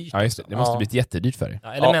rekorddyrt. Ja, just det. Det måste bli jättedyrt för dig.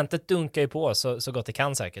 Ja, elementet dunkar ju på så gott det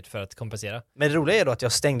kan säkert för att kompensera. Men det roliga är då att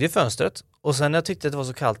jag stängde ju fönstret. Och sen när jag tyckte att det var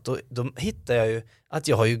så kallt då hittade jag ju att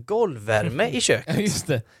jag har ju golvvärme i köket. Just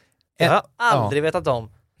det. Jag har aldrig vetat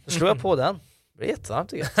om. Då slår jag på den. Det blir jättevarmt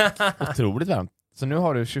tycker jag. Otroligt varmt. Så nu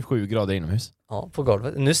har du 27 grader inomhus. Ja, på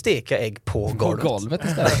golvet. Nu steker jag ägg på golvet. På golvet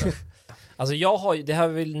istället. Alltså det har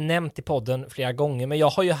vi nämnt i podden flera gånger, men jag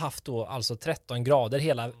har ju haft då alltså 13 grader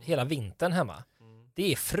hela vintern hemma.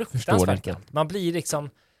 Det är fruktansvärt kallt. Man blir liksom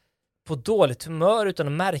på dåligt humör utan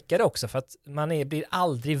att märka det också, för att man blir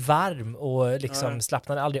aldrig varm och liksom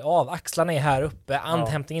slappnar aldrig av. Axlarna är här uppe,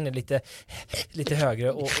 andhämtningen är lite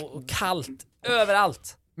högre och kallt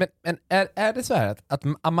överallt. Men är det så här att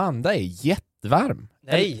Amanda är jättevarm?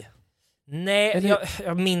 Nej. Nej,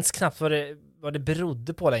 jag minns knappt vad det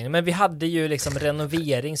berodde på längre. Men vi hade ju liksom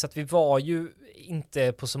renovering så att vi var ju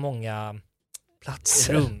inte på så många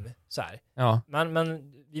platser. rum. Så här. Ja.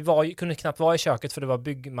 Men vi kunde knappt vara i köket för det var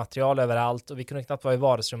byggmaterial överallt och vi kunde knappt vara i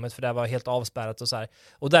vardagsrummet för det var helt avspärrat och så här.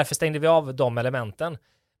 Och därför stängde vi av de elementen.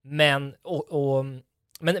 Men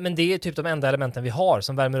det är typ de enda elementen vi har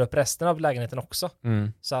som värmer upp resten av lägenheten också.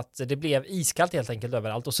 Så att det blev iskallt helt enkelt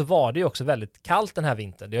överallt. Och så var det ju också väldigt kallt den här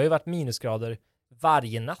vintern. Det har ju varit minusgrader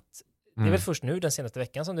varje natt. Det är väl först nu den senaste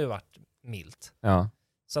veckan som det har varit milt. Ja.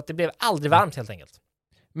 Så att det blev aldrig varmt helt enkelt.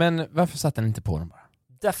 Men varför satt den inte på dem bara?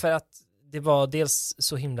 Därför att det var dels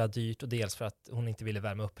så himla dyrt och dels för att hon inte ville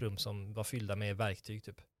värma upp rum som var fyllda med verktyg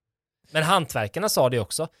typ. Men hantverkarna sa det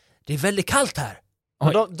också. Det är väldigt kallt här.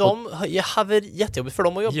 De har väl jättejobbigt för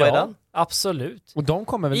dem att jobba i den. Absolut. Och de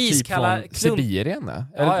kommer väl Iskalla typ från Sibirien?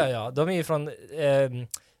 Ja. De är ju från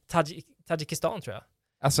Tadzjikistan tror jag.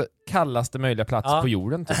 Alltså kallaste möjliga plats på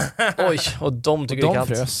jorden typ. Oj, och de tycker det är kallt.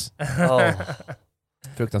 De frös. Oh.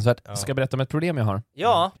 Fruktansvärt. Ska jag berätta om ett problem jag har?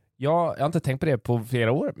 Ja. Jag har inte tänkt på det på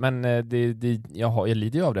flera år, men jag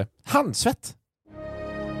lider ju av det. Handsvett!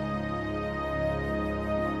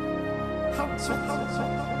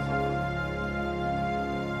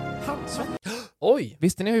 Oj!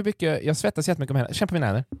 Visste ni hur mycket jag svettas jättemycket med händerna? Känn på mina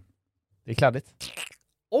händer. Det är kladdigt.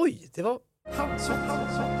 Oj, det var...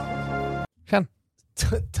 Känn.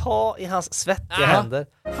 Ta i hans svettiga händer.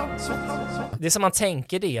 Det som man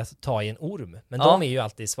tänker det är att ta i en orm. Men de är ju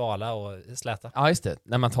alltid svala och släta. Ja, just det.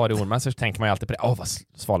 När man tar i ormar så tänker man ju alltid på det. Vad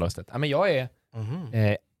svala och slät. Ja, men jag är...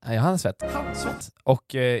 jag har en svett.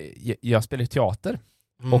 Och jag spelar teater.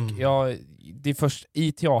 Och det är först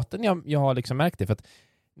i teatern jag har liksom märkt det. För att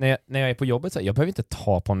när jag är på jobbet så jag behöver inte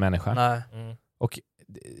ta på en människa. Nej. Och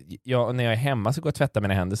när jag är hemma så går jag och tvättar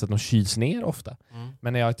mina händer så att de kyls ner ofta.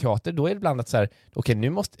 Men när jag är i teater då är det ibland att så här,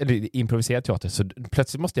 eller improvisera teater så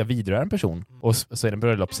plötsligt måste jag vidröra en person och så är det en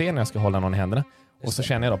bröllopsscen när jag ska hålla någon i händerna. Och så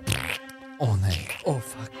känner jag då nej.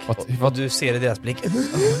 Fuck. Vad du ser i deras blick.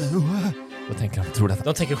 Då tänker de, tror det att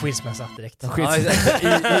de tänker skilsmässa direkt.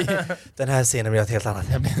 Den här scenen blir ett helt annat.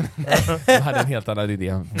 Jag hade en helt annan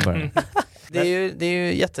idé. Det är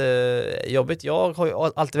ju jättejobbigt. Jag har ju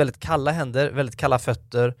alltid väldigt kalla händer, väldigt kalla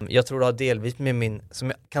fötter. Jag tror det har delvis med min, som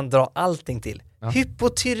jag kan dra allting till.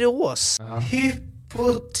 Hypotyreos.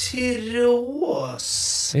 Hypotyreos.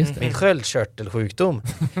 Min sköldkörtelsjukdom.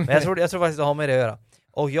 Men jag tror faktiskt det har med det att göra.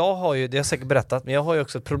 Och jag har ju, det har jag säkert berättat, men jag har ju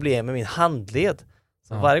också ett problem med min handled.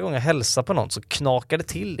 Så varje gång jag hälsar på någon så knakar det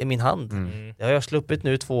till i min hand. Det har jag sluppit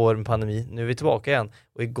nu 2 år med pandemi. Nu är vi tillbaka igen.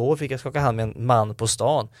 Och igår fick jag skaka hand med en man på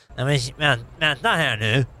stan. Nej men vänta här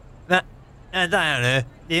nu. Vänta här nu.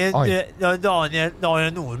 Det är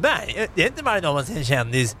Daniel Norberg. Det är inte varje dag man ser en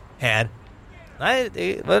kändis här. Nej,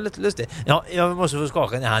 det var lite lustigt. Ja, jag måste få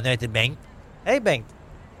skaka en hand. Jag heter Bengt. Hej Bengt.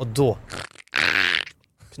 Och då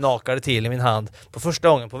knakar det till i min hand. På första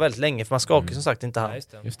gången på väldigt länge. För man skakar som sagt inte hand.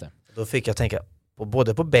 Just det. Då fick jag tänka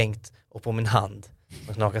både på Bengt och på min hand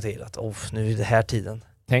och knaka till att nu är det här tiden.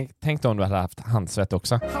 Tänk om du hade haft handsvett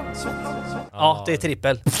också. Ja, det är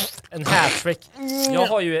trippel. En hattrick. Jag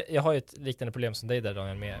har ju ett liknande problem som dig där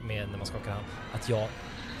Daniel med när man skakar hand. Att jag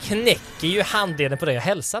knäcker ju handleden på det jag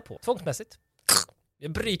hälsar på. Tvångsmässigt.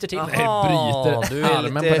 Jag bryter till. Bryter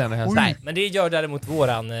armen på den och nej, men det gör däremot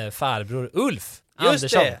våran farbror Ulf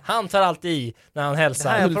Andersson. Det. Han tar alltid i när han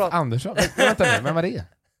hälsar. Ulf Andersson? Vänta nu, men vad är det?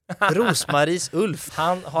 Rosmaris Ulf.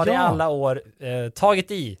 Han har i alla år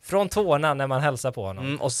tagit i från tårna när man hälsar på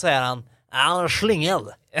honom. Och så säger han slingel.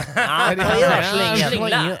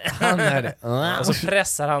 Och så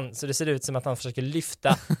pressar han så det ser ut som att han försöker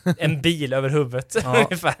lyfta en bil över huvudet.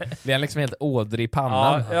 Det är liksom helt ådrig i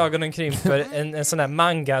pannan. Ja, ögonen krymper. En sån där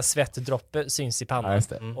manga-svettdroppe syns i pannan.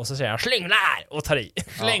 Och så säger han slinglar och tar i.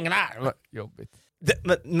 Slinglar! Jobbigt.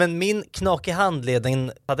 Men min knak i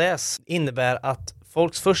handleden padäs innebär att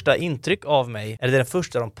folks första intryck av mig, eller det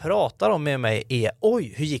första de pratar om med mig är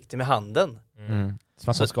oj, hur gick det med handen?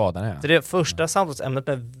 Så skadan är. Det första samtalsämnet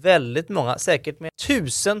med väldigt många, säkert med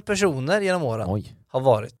 1000 personer genom åren har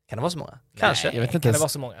varit. Kan det vara så många? Kanske. Jag vet inte. Kan det vara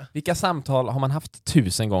så många? Vilka samtal har man haft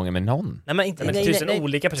 1000 gånger med någon? Nej, men inte 1000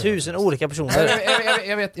 olika personer. 1000 olika personer.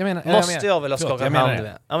 Jag menar. Måste jag väl ha skakat hand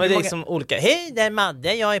med? Ja, men det är liksom olika. Hej, där är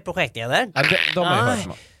Madde, jag är projektledare. Ja, de har ju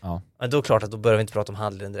hört. Ja. Men då är klart att då börjar vi inte prata om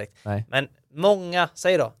handleden direkt. Nej. Men många,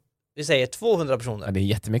 säg då. Vi säger 200 personer. Ja, det är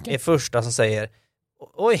jättemycket. är första som säger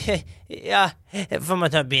oj, ja, får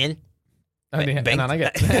man ta en bild? Ja, det är en annan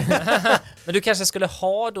grej. Men du kanske skulle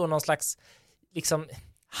ha då någon slags liksom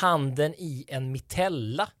handen i en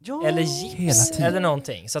mitella eller gips eller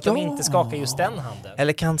någonting så att de inte skakar just den handen.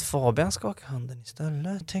 Eller kan Fabian skaka handen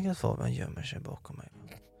istället? Tänk att Fabian gömmer sig bakom mig.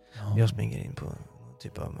 Jag springer in på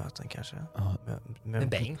typ av möten kanske. Med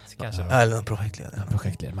Bengt kanske. Eller någon projektledare.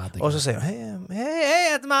 Projektledare Madde. Och så säger hej,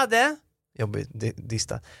 jag heter Madde. jobbigt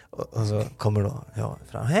dista. Och så kommer då jag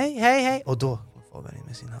fram. Hej. Och då får man in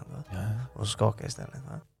med sin hand. Och skakar istället.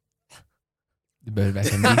 Va? Du behöver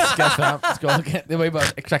verkligen diska fram. Skaka. Det var ju bara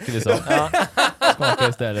exakt det vi sa. Skaka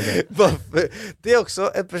istället. Det är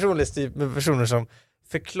också ett personlighetstyp med personer som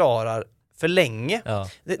förklarar för länge. Ja.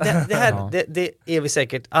 Det är vi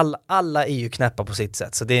säkert. Alla är ju knäppa på sitt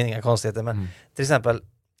sätt. Så det är inga konstigheter. Men till exempel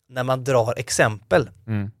när man drar exempel.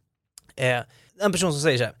 En person som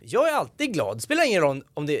säger så här: jag är alltid glad. Det spelar ingen roll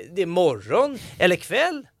om det är morgon eller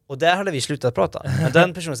kväll. Och där hade vi slutat prata. Men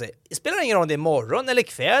den personen säger: det spelar ingen roll om det är morgon eller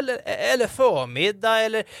kväll eller förmiddag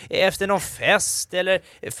eller efter någon fest eller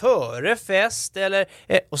före fest eller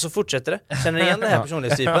och så fortsätter det. Känner ni igen den här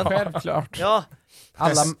personlighetstypen? Självklart. Ja.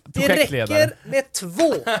 Alla det räcker med 2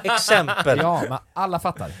 exempel. Ja, men alla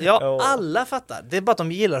fattar. Ja, alla fattar. Det är bara att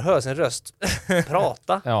de gillar att höra sin röst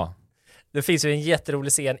prata. Ja. Det finns ju en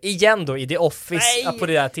jätterolig scen igen då i The Office på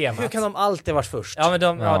det där temat. Hur kan de alltid varit först? Ja, men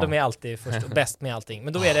de är alltid först och bäst med allting.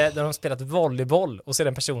 Men då är det när de spelat volleyboll och så är det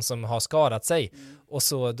en person som har skadat sig och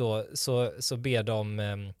så ber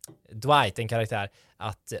de Dwight, en karaktär,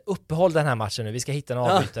 att uppehålla den här matchen nu. Vi ska hitta en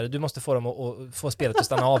avbytare. Du måste få dem att få spelet att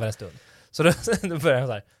stanna av en stund. Så då börjar de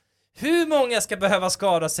så här: hur många ska behöva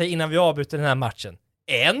skada sig innan vi avbryter den här matchen?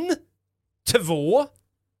 1, 2,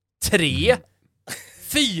 3,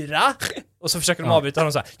 4. Och så försöker de avbryta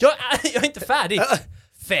honom så här: jag är inte färdig.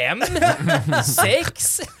 5,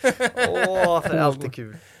 6. För det är alltid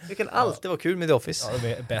kul. Det kan alltid vara kul med The Office. Ja,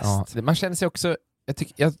 det är bäst. Ja, man känner sig också,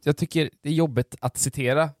 jag tycker det är jobbigt att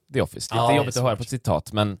citera The Office. Det är jobbigt att höra på ett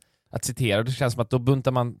citat, men att citera, det känns som att då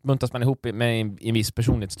buntas man ihop med en viss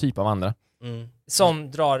personlighetstyp av andra.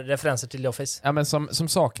 Som drar referenser till The Office. Ja, men som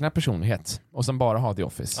saknar personlighet och som bara har The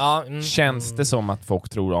Office. Känns det som att folk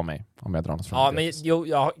tror om mig om jag drar något från The Office?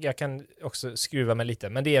 Jag kan också skruva mig lite,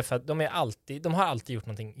 men det är för att de har alltid gjort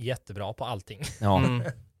någonting jättebra på allting. Ja.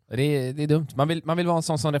 Det är dumt. Man vill vara en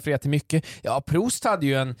sån som refererar till mycket. Ja, Proust hade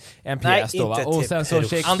ju en pjäs då, va? Och sen så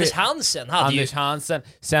Anders Hansen hade Hansen.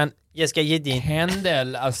 Sen Jessica Jedin.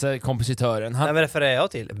 Händel, alltså kompositören. Vem refererar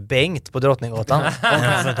jag till? Bengt på Drottninggatan.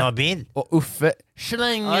 Och Uffe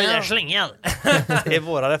Schlängel. Det är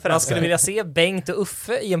våra referenser. Man skulle vilja se Bengt och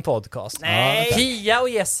Uffe i en podcast. Nej. Pia och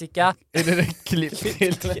Jessica. Är det klipp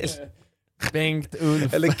till Bengt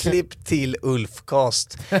Ulf? Eller klipp till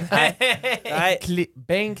Ulfcast. Nej.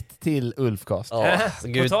 Bengt till Ulfcast.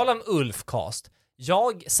 På tal om Ulfcast.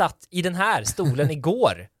 Jag satt i den här stolen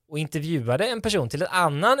igår och intervjuade en person till en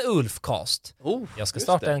annan Ulfcast. Jag ska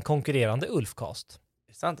starta en konkurrerande Ulfcast.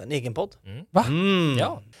 Det är sant, en egen podd. Va?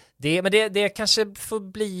 Ja. Det kanske får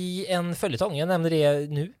bli en följetong. Jag nämnde det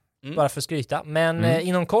nu. Bara för att skryta. Men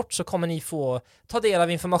inom kort så kommer ni få ta del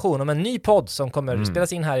av information om en ny podd som kommer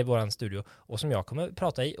spelas in här i våran studio och som jag kommer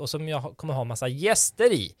prata i och som jag kommer ha massa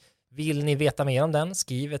gäster i. Vill ni veta mer om den?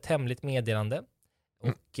 Skriv ett hemligt meddelande.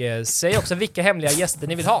 Och säg också vilka hemliga gäster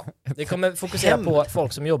ni vill ha. Det kommer fokusera på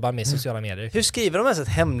folk som jobbar med sociala medier. Hur skriver de ens ett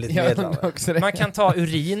hemligt meddelande? Man kan ta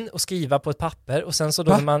urin och skriva på ett papper och sen så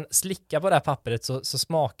då när man slickar på det här pappret så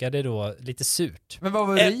smakar det då lite surt. Men vad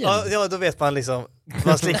var urin? Ja, då vet man liksom.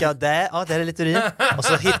 Man slickar där, där är lite urin. Och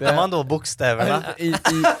så hittar man då bokstäverna.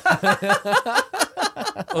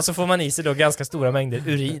 Och så får man i sig då ganska stora mängder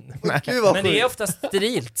urin. Men det är ofta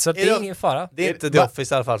sterilt, så det är ingen fara. Det är inte The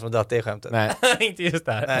Office i alla fall som det är skämtet. Nej. Inte just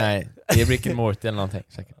där. Nej, det är Rick and Morty eller någonting.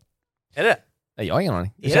 Säkert. Är det? Nej, jag har ingen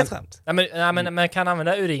aning. Är det ett skämt? Nej, men man kan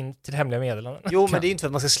använda urin till hemliga meddelanden. Jo, men det är inte för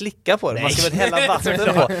att man ska slicka på det. Man ska väl hälla vatten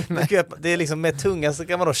på. Det är liksom med tungan så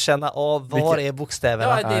kan man då känna av var är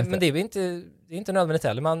bokstäverna. Ja, men det är inte nödvändigt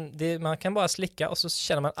heller. Man kan bara slicka och så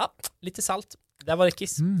känner man lite salt. Där var det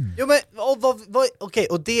kiss. Jo, men okej,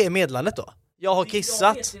 och det är meddelandet då? Jag har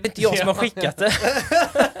kissat. Det är inte jag som har skickat det.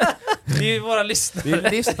 Det är ju våra lyssnare. Det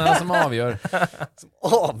är lyssnarna som avgör.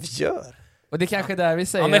 Och det är kanske där vi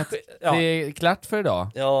säger att det är klart för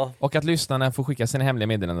idag. Ja. Och att lyssnarna får skicka sina hemliga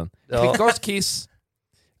meddelanden. Klickars kiss.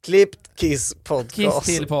 Klippt kiss podcast.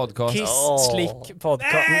 Kiss till podcast. Kiss slick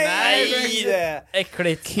podcast. Nej!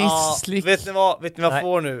 Äckligt. Kiss slick. Vet ni vad jag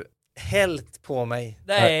får nu? Hällt på mig.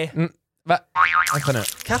 Nej. Va? Vänta nu.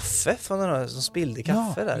 Kaffe från några som spillde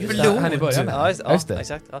kaffe där. Blod. Här i början. Ja, just det.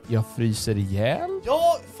 Exakt. Ja. Jag fryser ihjäl.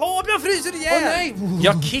 Ja, Fabian fryser ihjäl! Nej!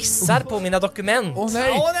 Jag kissar på mina dokument.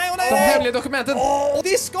 Nej! De hemliga dokumenten. Och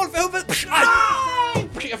discgolf i huvudet.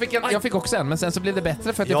 Jag fick också en, men sen så blev det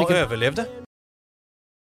bättre för att jag fick överlevde.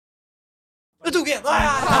 Jag tog en.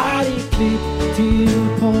 Här är klipp till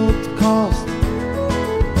podcast.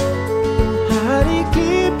 Här är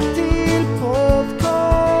klipp till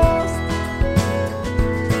podcast.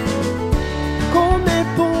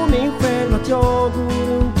 Kommer på mig själv att jag går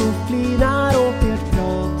runt och flinar åt ert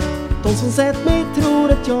prat De som sett mig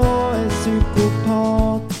tror att jag är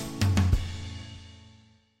psykopat.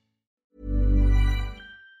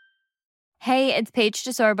 Hey, it's Paige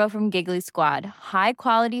DeSorbo from Giggly Squad. High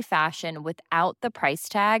quality fashion without the price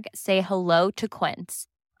tag. Say hello to Quince.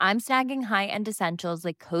 I'm snagging high-end essentials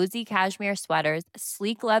like cozy cashmere sweaters,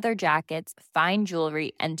 sleek leather jackets, fine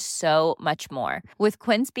jewelry, and so much more. With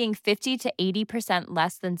Quince being 50 to 80%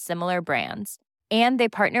 less than similar brands. And they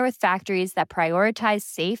partner with factories that prioritize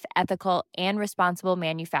safe, ethical, and responsible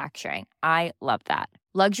manufacturing. I love that.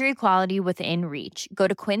 Luxury quality within reach. Go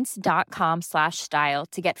to quince.com/style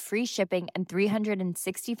to get free shipping and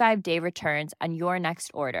 365-day returns on your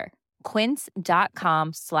next order.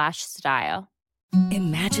 Quince.com/style.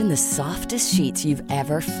 Imagine the softest sheets you've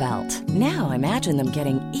ever felt. Now imagine them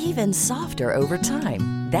getting even softer over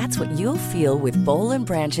time. That's what you'll feel with Boll &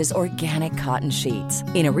 Branch's organic cotton sheets.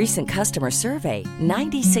 In a recent customer survey,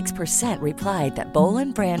 96% replied that Boll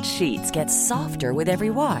 & Branch sheets get softer with every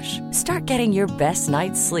wash. Start getting your best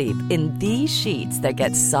night's sleep in these sheets that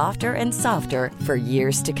get softer and softer for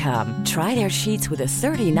years to come. Try their sheets with a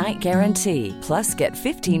 30-night guarantee. Plus, get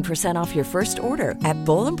 15% off your first order at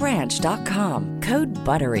bollandbranch.com. Code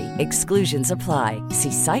BUTTERY. Exclusions apply.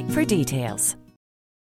 See site for details.